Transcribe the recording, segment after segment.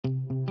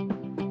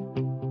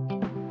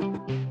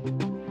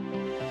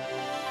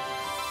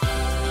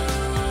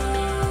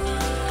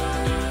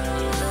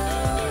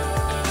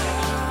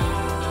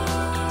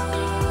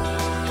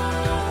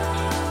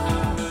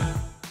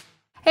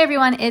Hey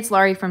everyone, it's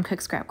Laurie from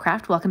Cook Scrap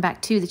Craft. Welcome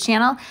back to the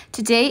channel.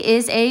 Today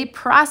is a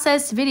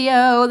process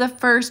video, the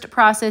first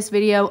process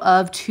video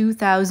of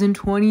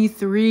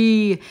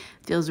 2023.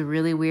 Feels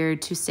really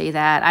weird to say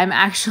that. I'm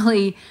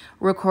actually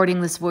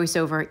recording this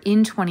voiceover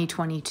in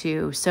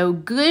 2022. So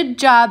good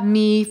job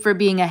me for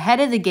being ahead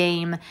of the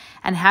game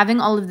and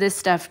having all of this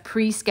stuff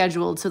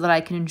pre-scheduled so that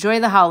I can enjoy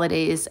the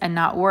holidays and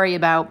not worry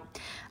about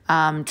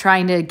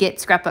trying to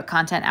get scrapbook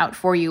content out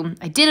for you.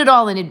 I did it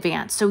all in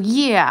advance. So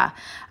yeah,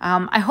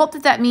 I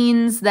hope that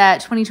means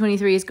that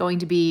 2023 is going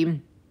to be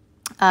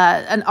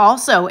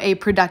also a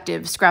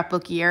productive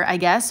scrapbook year, I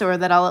guess, or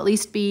that I'll at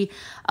least be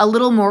a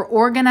little more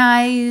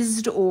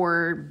organized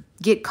or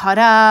get caught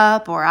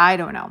up, or I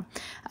don't know.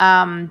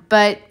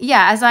 But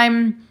yeah, as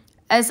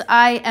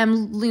I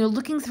am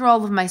looking through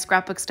all of my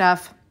scrapbook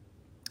stuff,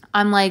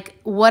 I'm like,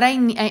 what I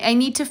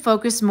need to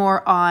focus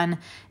more on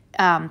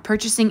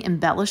purchasing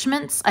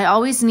embellishments. I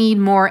always need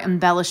more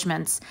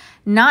embellishments.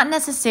 Not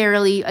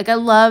necessarily, like I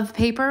love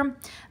paper,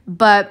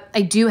 but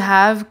I do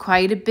have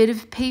quite a bit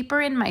of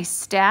paper in my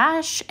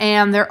stash,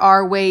 and there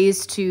are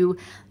ways to,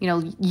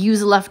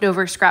 use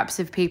leftover scraps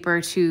of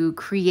paper to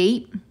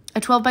create a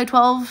 12 by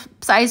 12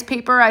 size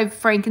paper. I've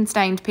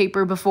Frankensteined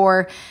paper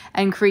before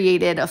and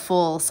created a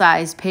full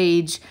size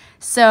page.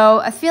 So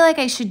I feel like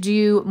I should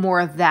do more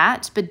of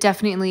that, but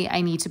definitely I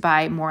need to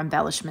buy more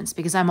embellishments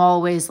because I'm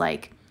always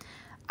like,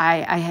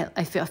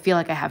 I feel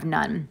like I have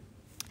none,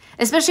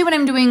 especially when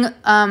I'm doing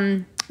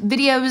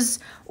videos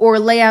or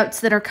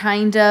layouts that are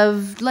kind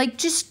of like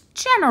just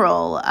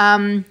general,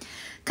 kind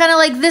of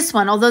like this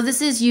one, although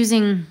this is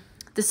using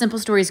the Simple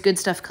Stories Good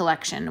Stuff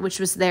collection, which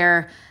was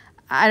I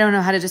don't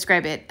know how to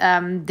describe it,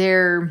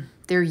 their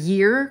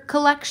year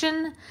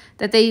collection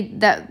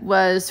that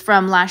was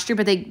from last year,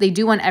 but they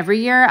do one every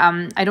year.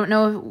 I don't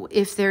know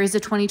if there is a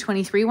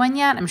 2023 one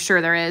yet. I'm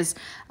sure there is,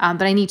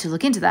 but I need to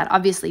look into that,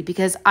 obviously,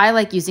 because I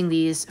like using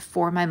these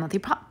for my monthly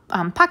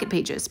pocket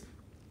pages.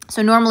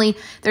 So normally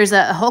there's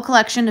a whole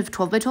collection of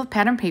 12 by 12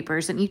 pattern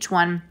papers, and each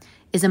one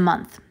is a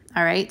month.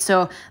 All right,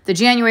 so the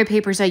January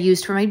papers I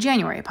used for my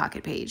January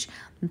pocket page,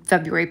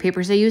 February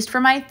papers I used for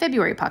my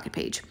February pocket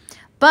page,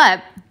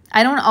 but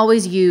I don't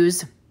always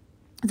use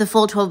the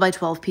full 12 by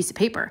 12 piece of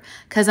paper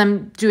because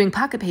I'm doing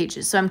pocket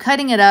pages. So I'm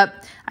cutting it up.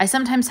 I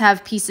sometimes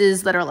have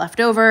pieces that are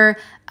left over.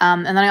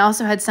 And then I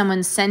also had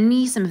someone send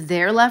me some of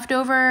their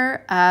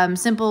leftover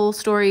Simple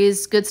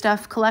Stories Good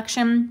Stuff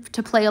collection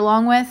to play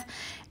along with.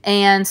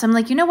 And so I'm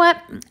like, you know what?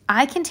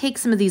 I can take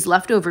some of these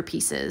leftover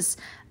pieces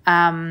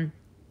and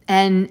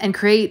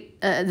create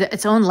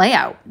its own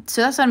layout.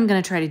 So that's what I'm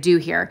going to try to do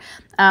here.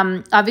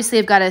 Obviously,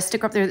 I've got a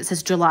sticker up there that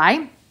says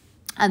July.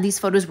 These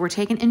photos were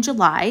taken in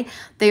July.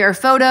 They are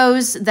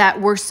photos that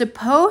were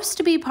supposed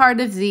to be part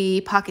of the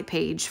pocket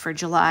page for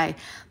July,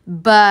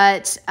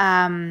 but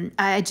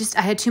I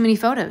had too many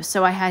photos,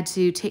 so I had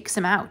to take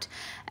some out.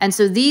 And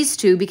so these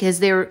two, because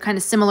they were kind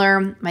of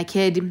similar, my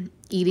kid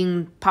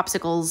eating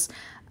popsicles,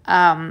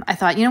 I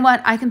thought, you know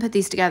what, I can put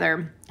these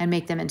together and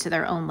make them into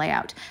their own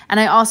layout. And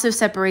I also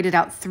separated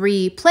out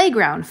 3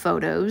 playground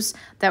photos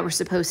that were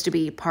supposed to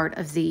be part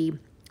of the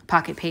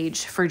pocket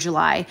page for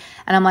July.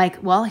 And I'm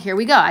like, well, here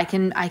we go. I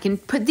can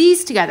put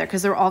these together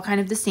because they're all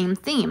kind of the same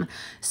theme.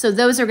 So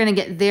those are going to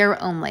get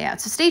their own layout.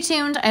 So stay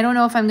tuned. I don't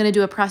know if I'm going to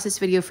do a process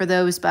video for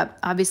those, but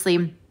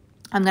obviously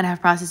I'm going to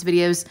have process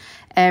videos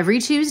every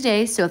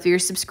Tuesday. So if you're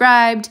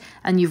subscribed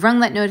and you've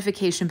rung that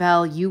notification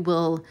bell, you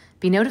will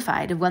be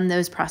notified of when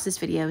those process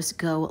videos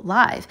go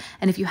live.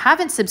 And if you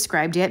haven't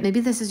subscribed yet,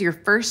 maybe this is your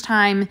first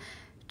time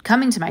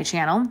coming to my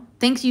channel,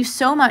 thank you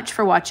so much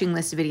for watching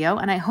this video,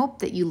 and I hope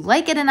that you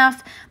like it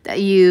enough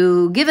that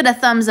you give it a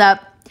thumbs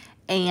up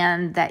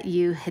and that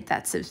you hit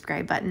that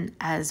subscribe button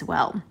as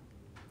well.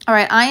 All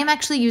right, I am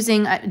actually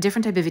using a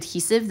different type of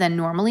adhesive than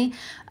normally.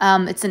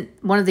 It's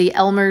one of the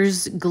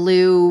Elmer's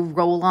glue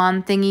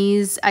roll-on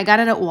thingies. I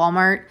got it at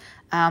Walmart.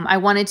 I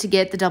wanted to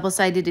get the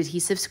double-sided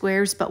adhesive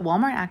squares, but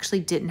Walmart actually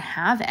didn't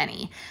have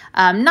any.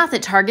 Not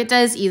that Target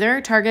does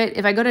either.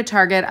 If I go to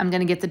Target, I'm going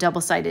to get the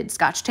double-sided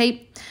Scotch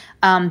tape.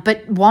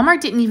 But Walmart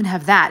didn't even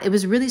have that. It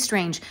was really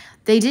strange.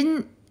 They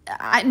didn't,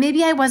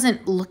 maybe I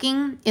wasn't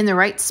looking in the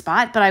right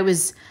spot, but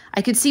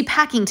I could see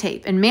packing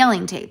tape and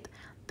mailing tape,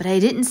 but I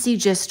didn't see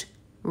just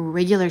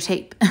regular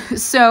tape.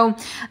 So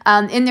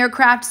in their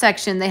craft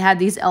section, they had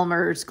these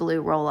Elmer's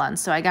glue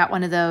roll-ons. So I got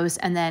one of those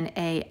and then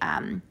a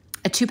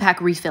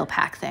 2-pack refill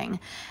pack thing.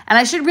 And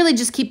I should really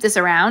just keep this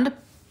around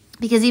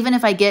because even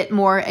if I get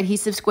more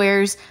adhesive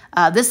squares,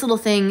 this little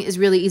thing is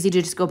really easy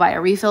to just go buy a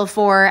refill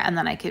for, and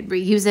then I could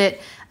reuse it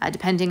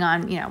depending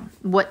on,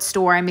 what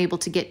store I'm able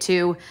to get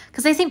to.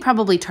 Because I think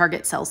probably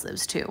Target sells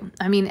those too.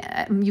 I mean,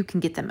 you can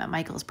get them at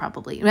Michael's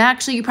probably.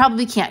 Actually, you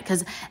probably can't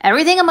because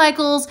everything at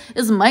Michael's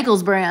is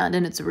Michael's brand,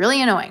 and it's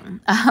really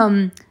annoying.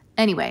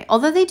 Anyway,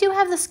 although they do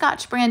have the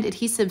Scotch brand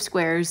adhesive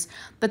squares,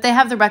 but they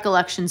have the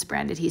Recollections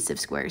brand adhesive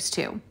squares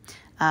too.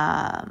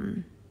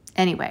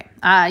 Anyway,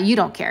 you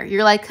don't care.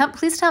 You're like,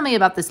 please tell me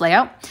about this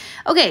layout.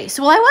 Okay,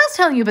 so I was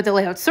telling you about the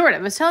layout, sort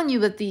of. I was telling you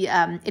about the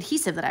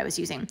adhesive that I was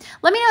using.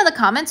 Let me know in the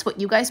comments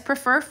what you guys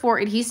prefer for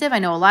adhesive. I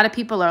know a lot of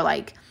people are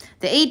like,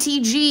 the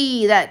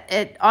ATG,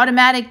 that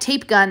automatic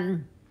tape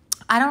gun.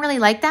 I don't really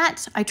like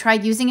that. I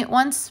tried using it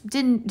once,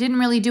 didn't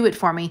really do it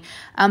for me,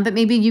 but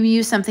maybe you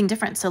use something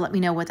different. So let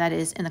me know what that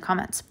is in the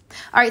comments.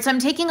 All right, so I'm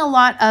taking a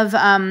lot of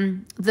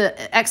some of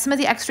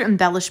the extra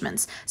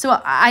embellishments. So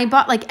I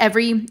bought like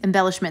every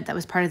embellishment that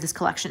was part of this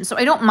collection. So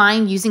I don't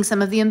mind using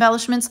some of the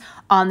embellishments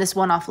on this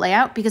one-off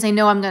layout because I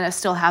know I'm gonna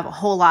still have a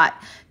whole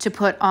lot to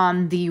put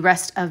on the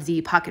rest of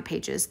the pocket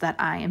pages that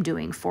I am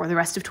doing for the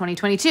rest of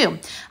 2022.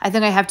 I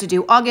think I have to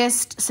do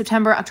August,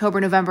 September, October,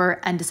 November,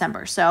 and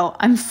December. So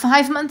I'm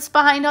 5 months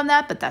behind on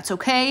that, but that's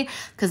okay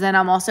because then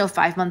I'm also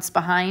 5 months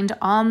behind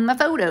on the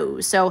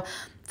photos. So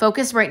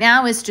focus right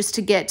now is just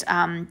to get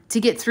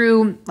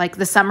through like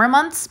the summer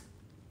months,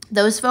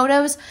 those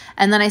photos,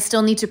 and then I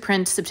still need to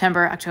print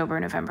September, October,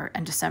 November,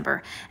 and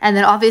December. And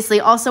then obviously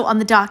also on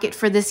the docket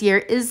for this year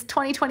is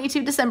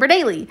 2022 December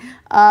daily.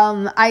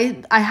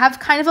 I have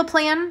kind of a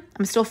plan.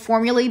 I'm still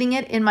formulating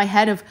it in my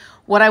head of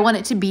what I want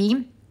it to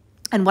be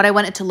and what I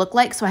want it to look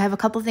like. So I have a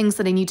couple things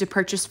that I need to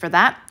purchase for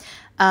that.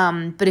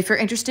 But if you're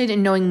interested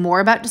in knowing more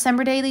about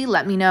December Daily,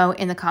 let me know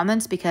in the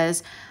comments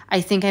because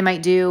I think I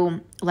might do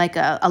like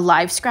a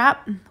live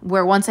scrap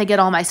where once I get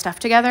all my stuff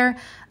together,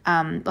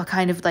 I'll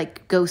kind of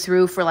like go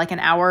through for like an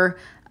hour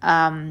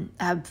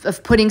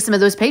of putting some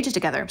of those pages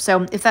together.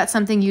 So if that's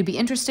something you'd be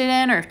interested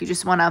in, or if you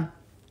just want to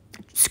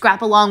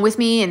scrap along with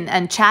me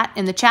and chat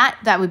in the chat,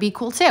 that would be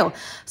cool too.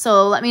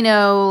 So let me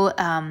know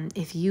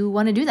if you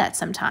want to do that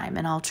sometime,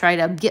 and I'll try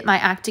to get my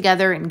act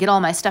together and get all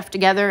my stuff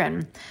together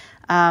and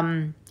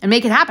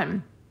make it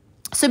happen.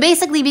 So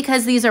basically,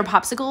 because these are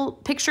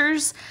popsicle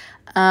pictures,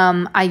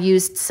 I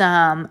used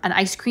an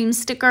ice cream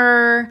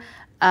sticker.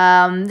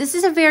 This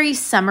is a very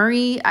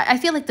summery. I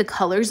feel like the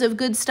colors of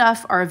good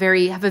stuff are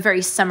have a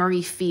very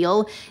summery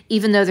feel,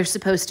 even though they're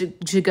supposed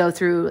to go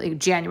through like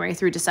January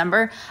through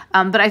December.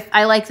 But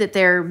I like that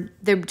they're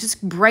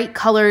just bright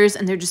colors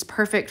and they're just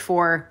perfect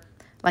for,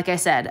 like I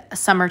said,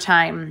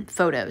 summertime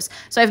photos.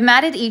 So I've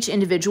matted each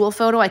individual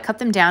photo. I cut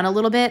them down a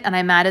little bit and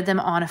I matted them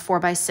on a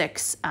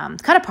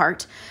 4x6 cut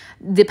apart,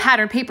 the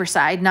pattern paper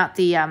side, not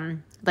the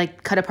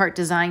like cut apart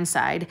design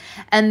side.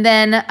 And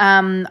then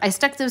I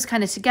stuck those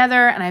kind of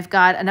together, and I've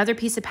got another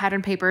piece of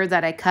pattern paper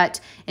that I cut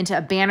into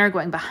a banner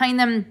going behind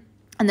them.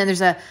 And then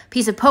there's a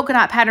piece of polka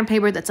dot pattern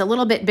paper that's a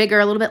little bit bigger,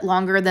 a little bit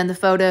longer than the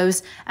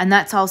photos, and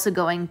that's also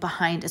going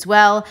behind as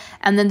well.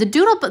 And then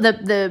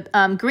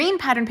the green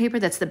pattern paper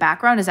that's the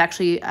background is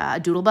actually a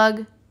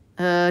doodlebug.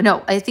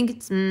 No, I think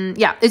it's,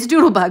 yeah, it's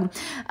doodlebug.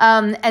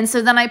 And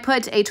so then I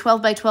put a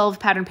 12x12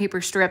 pattern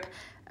paper strip,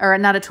 or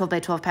not a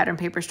 12x12 pattern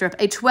paper strip,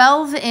 a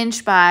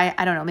 12-inch by,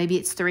 I don't know, maybe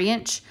it's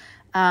 3-inch.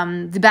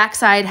 The back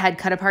side had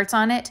cut aparts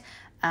on it,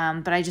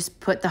 but I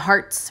just put the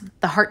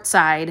heart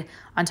side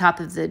on top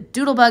of the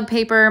doodlebug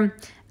paper,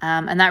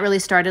 and that really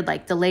started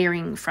like the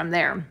layering from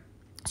there.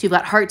 So you've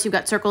got hearts, you've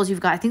got circles,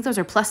 you've got, I think those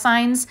are plus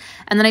signs,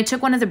 and then I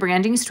took one of the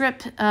branding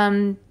strip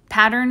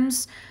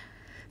patterns.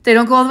 They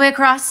don't go all the way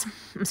across.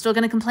 I'm still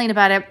going to complain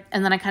about it,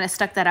 and then I kind of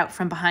stuck that out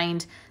from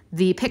behind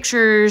the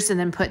pictures and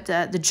then put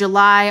the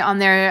July on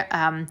there.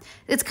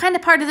 It's kind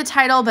of part of the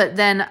title, but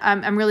then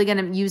I'm really going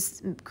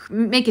to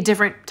make a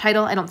different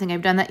title. I don't think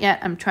I've done that yet.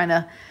 I'm trying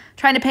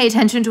to pay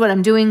attention to what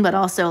I'm doing, but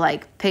also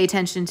like pay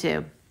attention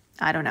to,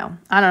 I don't know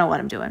what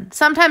I'm doing.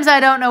 Sometimes I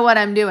don't know what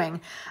I'm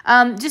doing.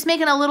 Just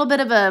making a little bit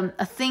of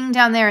a thing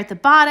down there at the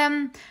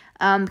bottom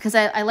because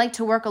I like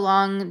to work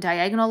along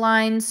diagonal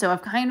lines. So I'm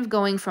kind of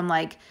going from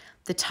like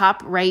the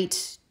top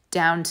right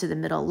down to the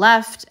middle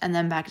left and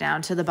then back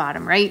down to the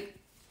bottom right.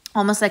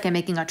 Almost like I'm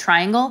making a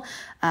triangle.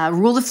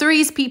 Rule of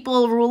threes,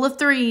 people, rule of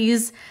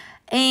threes.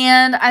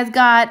 And I've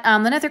got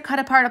another cut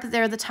apart up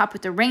there at the top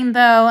with the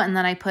rainbow. And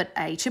then I put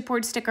a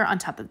chipboard sticker on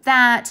top of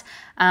that.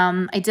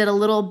 I did a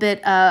little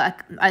bit, I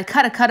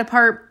cut a cut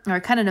apart, or I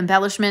cut an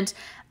embellishment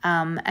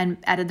and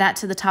added that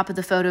to the top of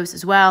the photos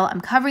as well. I'm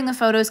covering the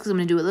photos because I'm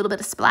going to do a little bit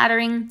of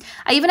splattering.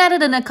 I even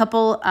added in a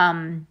couple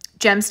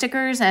gem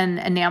stickers and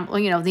enamel,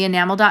 the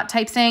enamel dot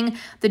type thing.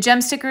 The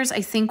gem stickers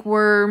I think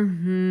were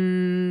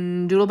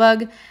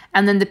Doodlebug,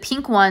 and then the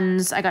pink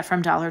ones I got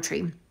from Dollar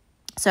Tree.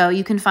 So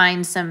you can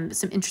find some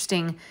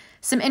interesting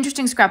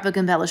scrapbook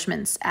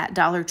embellishments at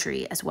Dollar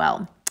Tree as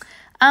well.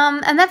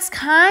 And that's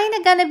kind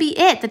of gonna be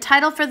it. The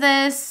title for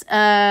this,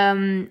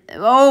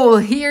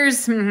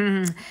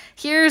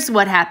 here's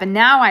what happened.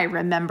 Now I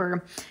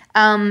remember.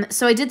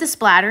 So I did the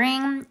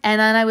splattering, and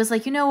then I was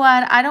like, you know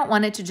what? I don't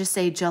want it to just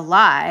say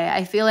July.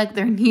 I feel like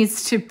there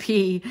needs to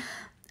be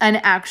an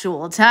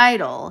actual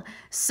title.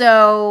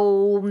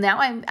 So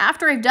now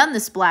after I've done the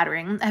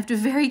splattering, I have to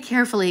very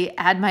carefully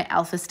add my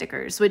alpha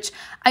stickers, which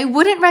I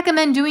wouldn't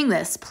recommend doing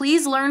this.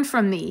 Please learn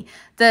from me.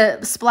 The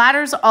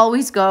splatters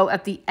always go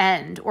at the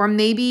end, or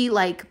maybe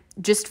like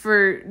just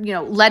for,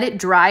 let it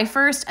dry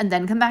first and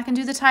then come back and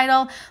do the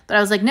title. But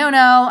I was like, no,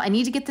 I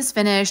need to get this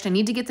finished. I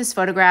need to get this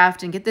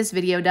photographed and get this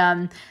video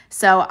done.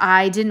 So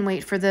I didn't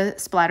wait for the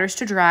splatters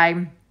to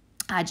dry.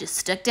 I just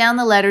stuck down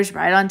the letters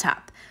right on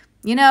top.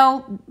 you know,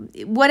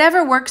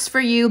 whatever works for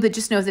you, but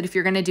just know that if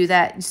you're going to do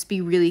that, just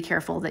be really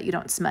careful that you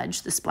don't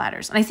smudge the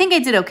splatters. And I think I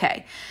did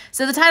okay.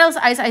 So the title is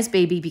Ice Ice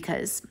Baby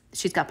because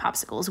she's got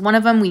popsicles. One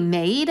of them we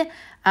made.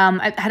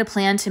 I had a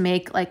plan to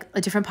make like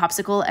a different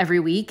popsicle every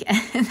week,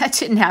 and that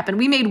didn't happen.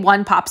 We made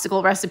one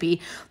popsicle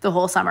recipe the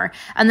whole summer.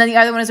 And then the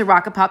other one is a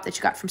Rocket Pop that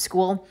you got from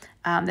school.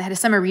 They had a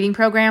summer reading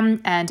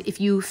program, and if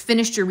you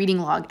finished your reading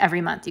log every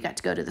month, you got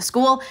to go to the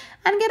school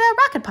and get a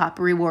Rocket Pop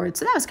reward.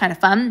 So that was kind of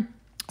fun.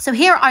 So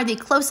here are the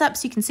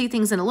close-ups. You can see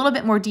things in a little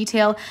bit more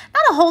detail.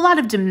 Not a whole lot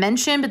of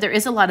dimension, but there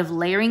is a lot of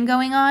layering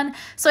going on.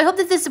 So I hope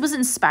that this was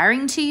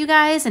inspiring to you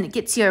guys and it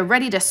gets you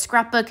ready to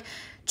scrapbook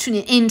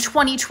in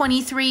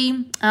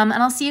 2023. And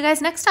I'll see you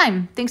guys next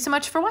time. Thanks so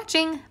much for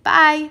watching.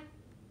 Bye.